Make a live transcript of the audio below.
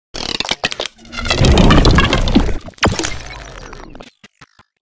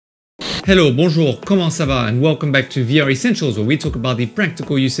Hello, bonjour, comment ça va? And welcome back to VR Essentials, where we talk about the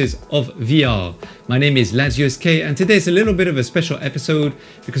practical uses of VR. My name is Lazius K, and today's a little bit of a special episode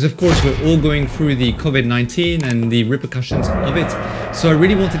because of course we're all going through the COVID-19 and the repercussions of it. So I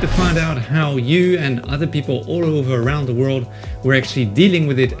really wanted to find out how you and other people all over around the world were actually dealing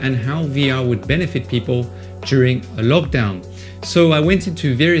with it and how VR would benefit people during a lockdown. So I went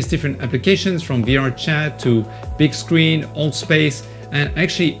into various different applications from VR chat to big screen, alt space, and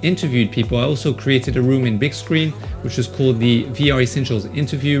actually interviewed people. I also created a room in big screen, which was called the VR Essentials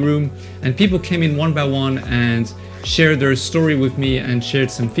interview room. And people came in one by one and shared their story with me and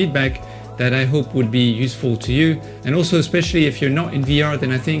shared some feedback that I hope would be useful to you. And also, especially if you're not in VR, then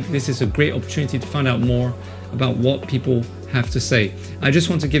I think this is a great opportunity to find out more about what people have to say. I just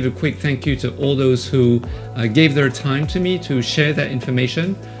want to give a quick thank you to all those who gave their time to me to share that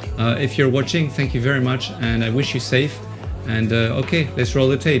information. If you're watching, thank you very much, and I wish you safe. And okay, let's roll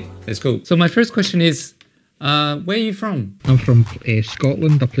the tape. Let's go. So my first question is, where are you from? I'm from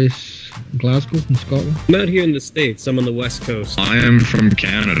Scotland, a place, Glasgow in Scotland. I'm out here in the States. I'm on the West Coast. I am from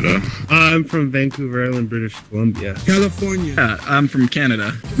Canada. I'm from Vancouver Island, British Columbia. California. I'm from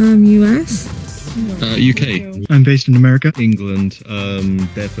Canada. US. UK. I'm based in America. England,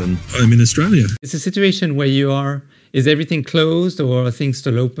 Devon. I'm in Australia. It's a situation where you are, is everything closed or are things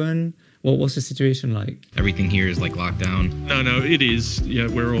still open? What's the situation like? Everything here is like locked down. No, it is. Yeah,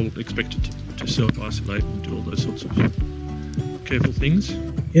 we're all expected to self-isolate and do all those sorts of careful things.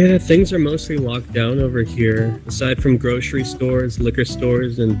 Yeah, things are mostly locked down over here. Aside from grocery stores, liquor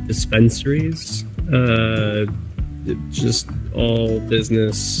stores, and dispensaries, just all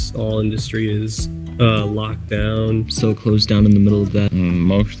business, all industry is locked down. So closed down in the middle of that.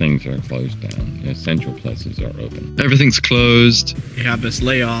 Most things are closed down. Essential places are open. Everything's closed. We have this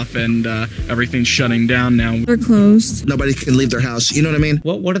layoff and everything's shutting down now. We're closed. Nobody can leave their house. You know what I mean?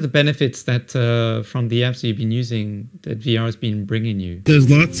 What are the benefits that from the apps that you've been using that VR has been bringing you? There's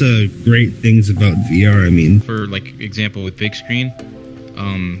lots of great things about VR. I mean, For like example with big screen,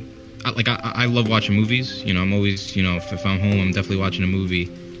 I love watching movies. You know, I'm always, you know, if I'm home, I'm definitely watching a movie.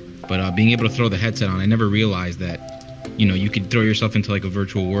 But being able to throw the headset on, I never realized that, you know, you could throw yourself into like a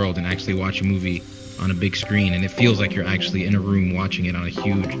virtual world and actually watch a movie on a big screen, and it feels like you're actually in a room watching it on a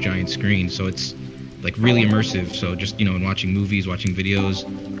huge giant screen. So it's like really immersive. So just, you know, in watching movies, watching videos.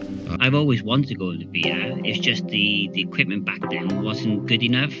 I've always wanted to go into VR. It's just the equipment back then wasn't good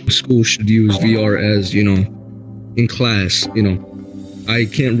enough. Schools should use VR as, you know, in class, you know. I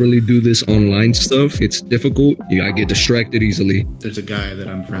can't really do this online stuff. It's difficult. I get distracted easily. There's a guy that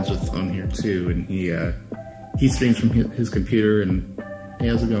I'm friends with on here too, and he streams from his computer. And hey,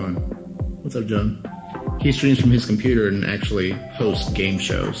 how's it going? What's up, John? He streams from his computer and actually hosts game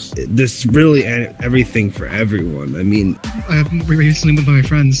shows. there's really everything for everyone. I mean, I recently went with my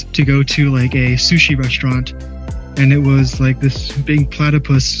friends to go to like a sushi restaurant, and it was like this big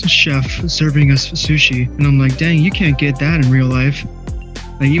platypus chef serving us sushi. And I'm like, dang, you can't get that in real life.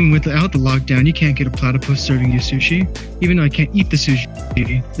 Like, even without the lockdown, you can't get a platypus serving you sushi. Even though I can't eat the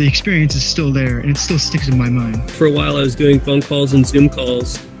sushi, the experience is still there, and it still sticks in my mind. For a while, I was doing phone calls and Zoom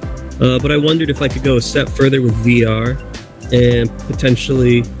calls, but I wondered if I could go a step further with VR and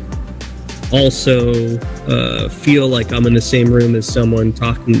potentially also feel like I'm in the same room as someone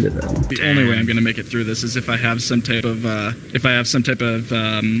talking to them. The only way I'm going to make it through this is if I have some type of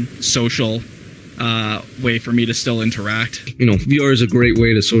social way for me to still interact. You know, VR is a great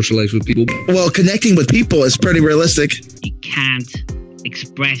way to socialize with people. well, connecting with people is pretty realistic. You can't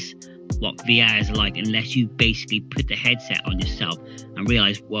express what VR is like unless you basically put the headset on yourself and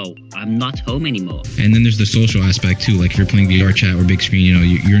realize, whoa, I'm not home anymore. And then there's the social aspect too. Like if you're playing VR chat or big screen, you know,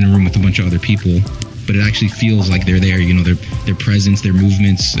 you're in a room with a bunch of other people, but it actually feels like they're there. You know, their presence, their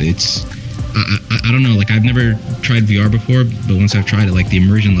movements. It's I don't know. Like I've never tried VR before, but once I've tried it, like the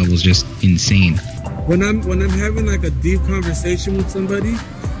immersion level is just insane. When I'm having like a deep conversation with somebody,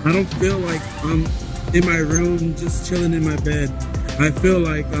 I don't feel like I'm in my room just chilling in my bed. I feel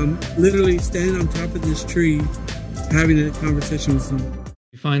like I'm literally standing on top of this tree having a conversation with someone.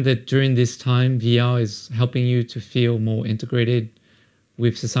 You find that during this time, VR is helping you to feel more integrated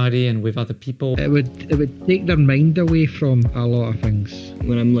with society and with other people? It would take their mind away from a lot of things.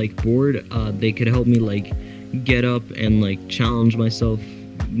 When I'm like bored, they could help me like get up and like challenge myself,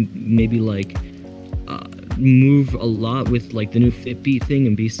 maybe like move a lot with like the new Fitbit thing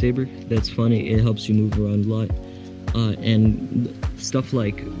and Beast Saber. That's funny. It helps you move around a lot. And stuff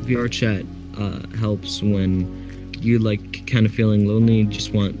like VR chat helps when you're like kind of feeling lonely, you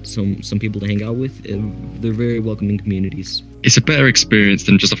just want some people to hang out with. They're very welcoming communities. It's a better experience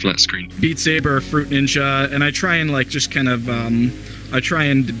than just a flat screen. Beat Saber, Fruit Ninja, and I try and like just kind of I try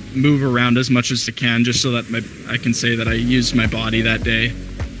and move around as much as I can, just so that I can say that I used my body that day.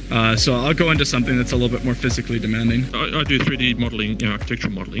 So I'll go into something that's a little bit more physically demanding. I do 3D modeling,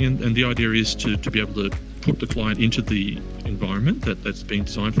 architectural modeling, and the idea is to be able to put the client into the environment that's been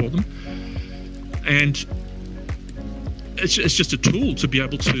designed for them. And it's just a tool to be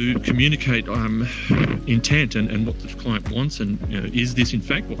able to communicate intent and what the client wants, and is this in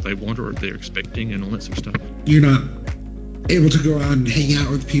fact what they want or they're expecting, and all that sort of stuff. You're not able to go out and hang out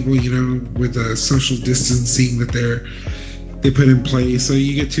with people, with the social distancing that they put in place, so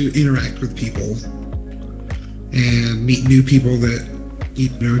you get to interact with people and meet new people that,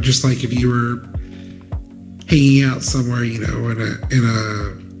 just like if you were hanging out somewhere, in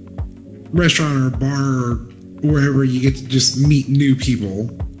a restaurant or a bar or wherever, you get to just meet new people.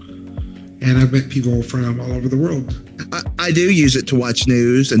 And I've met people from all over the world. I do use it to watch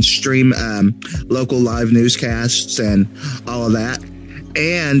news and stream local live newscasts and all of that,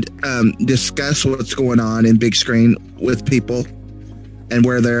 and discuss what's going on in big screen with people and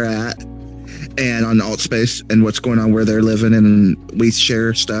where they're at, and on AltSpace and what's going on where they're living, and we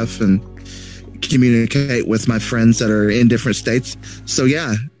share stuff and communicate with my friends that are in different states. So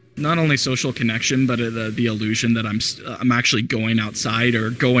yeah. Not only social connection, but the illusion that I'm actually going outside, or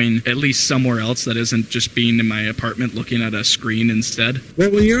going at least somewhere else that isn't just being in my apartment looking at a screen instead.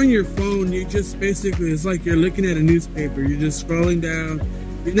 Well, when you're on your phone, you just basically, it's like you're looking at a newspaper. You're just scrolling down.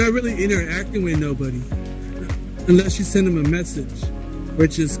 You're not really interacting with nobody unless you send them a message,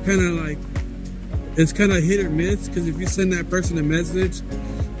 which is kind of like, it's kind of hit or miss, because if you send that person a message,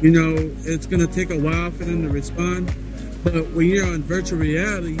 it's going to take a while for them to respond. But when you're on virtual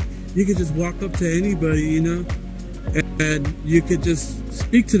reality, you can just walk up to anybody, and you could just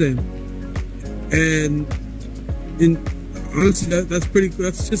speak to them. And honestly, that's pretty cool.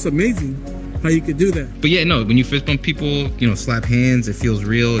 That's just amazing how you could do that. But yeah, no, when you fist bump people, slap hands, it feels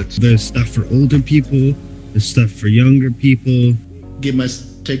real. There's stuff for older people. There's stuff for younger people.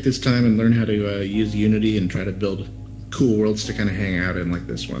 Take this time and learn how to use Unity and try to build cool worlds to kind of hang out in, like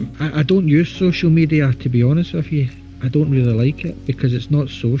this one. I don't use social media, to be honest with you. I don't really like it because it's not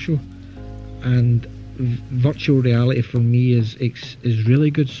social, and virtual reality for me is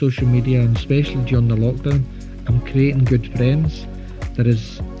really good social media, and especially during the lockdown, I'm creating good friends. There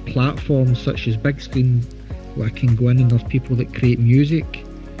is platforms such as Big Screen where I can go in, and there's people that create music,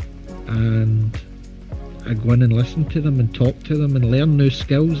 and I go in and listen to them and talk to them and learn new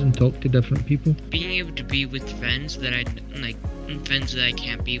skills and talk to different people. Being able to be with friends that friends that I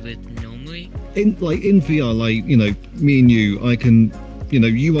can't be with normally. In VR, me and you, I can,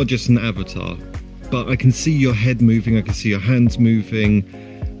 you are just an avatar, but I can see your head moving, I can see your hands moving,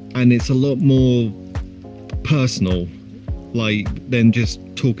 and it's a lot more personal, than just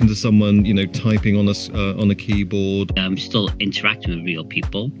talking to someone, typing on a keyboard. I'm still interacting with real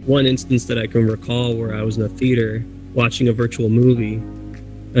people. One instance that I can recall where I was in a theater watching a virtual movie,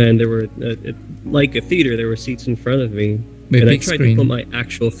 and there were, like a theater, there were seats in front of me, and I tried to put my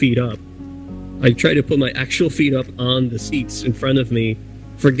actual feet up. I tried to put my actual feet up on the seats in front of me,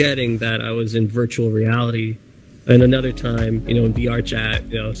 forgetting that I was in virtual reality. And another time, in VR chat,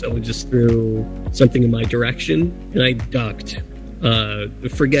 someone just threw something in my direction, and I ducked,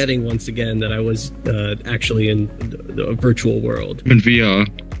 forgetting once again that I was actually in a virtual world. In VR,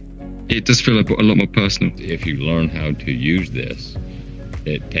 it does feel a lot more personal. If you learn how to use this,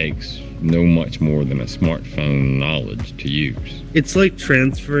 it takes no much more than a smartphone knowledge to use. It's like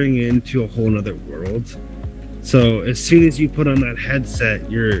transferring into a whole nother world. So as soon as you put on that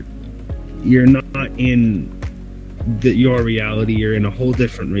headset, you're not in your reality, you're in a whole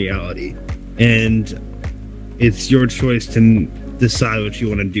different reality, and it's your choice to decide what you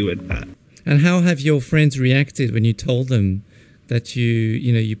want to do with that. And how have your friends reacted when you told them that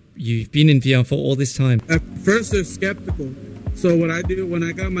you've been in VR for all this time? At first they're skeptical. So what I do when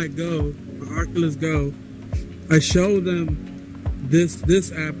I got my Oculus Go, I show them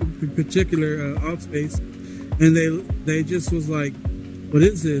this app in particular, AltSpace, and they just was like, "What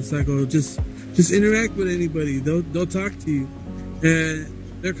is this?" I go, just interact with anybody. They'll talk to you, and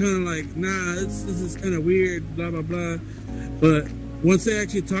they're kind of like, "Nah, this is kind of weird," blah blah blah. But once they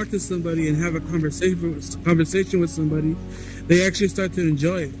actually talk to somebody and have a conversation with somebody, they actually start to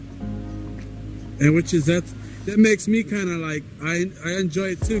enjoy it, and that makes me kind of like I enjoy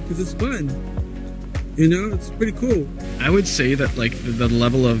it too, because it's fun. It's pretty cool. I would say that the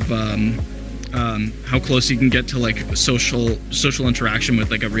level of how close you can get to social interaction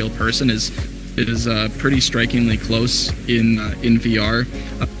with a real person is pretty strikingly close in VR.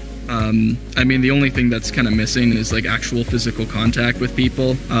 The only thing that's kind of missing is actual physical contact with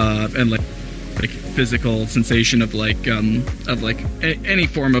people, and like physical sensation of like any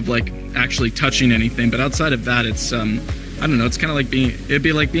form of like actually touching anything. But outside of that, it's I don't know. It's kind of like it'd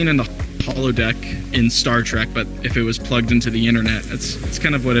be like being in the holodeck in Star Trek, but if it was plugged into the internet. It's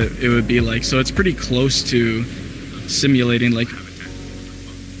kind of what it would be like. So it's pretty close to simulating like.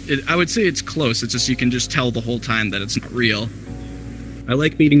 I would say it's close. It's just you can just tell the whole time that it's not real. I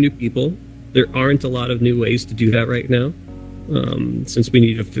like meeting new people. There aren't a lot of new ways to do that right now, since we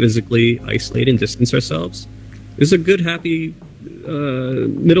need to physically isolate and distance ourselves. There's a good, happy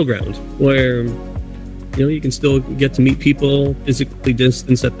middle ground where you can still get to meet people, physically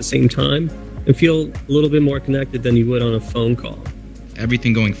distance at the same time, and feel a little bit more connected than you would on a phone call.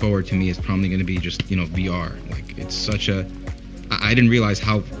 Everything going forward to me is probably going to be just VR. Like it's such a. I didn't realize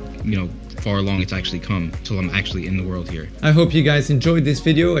how far along it's actually come till I'm actually in the world here. I hope you guys enjoyed this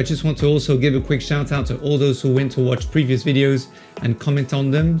video. I just want to also give a quick shout out to all those who went to watch previous videos and comment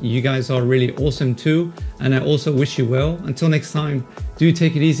on them. You guys are really awesome too, and I also wish you well. Until next time, do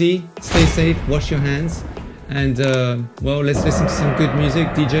take it easy, stay safe, wash your hands, and well, let's listen to some good music.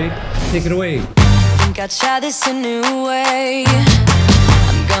 DJ, take it away. I think I'll try this a new way.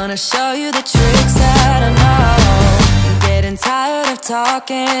 I'm gonna show you the tricks that I know. Getting tired of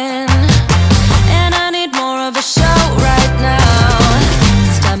talking, and I need more of a show right now.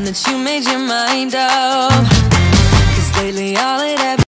 It's time that you made your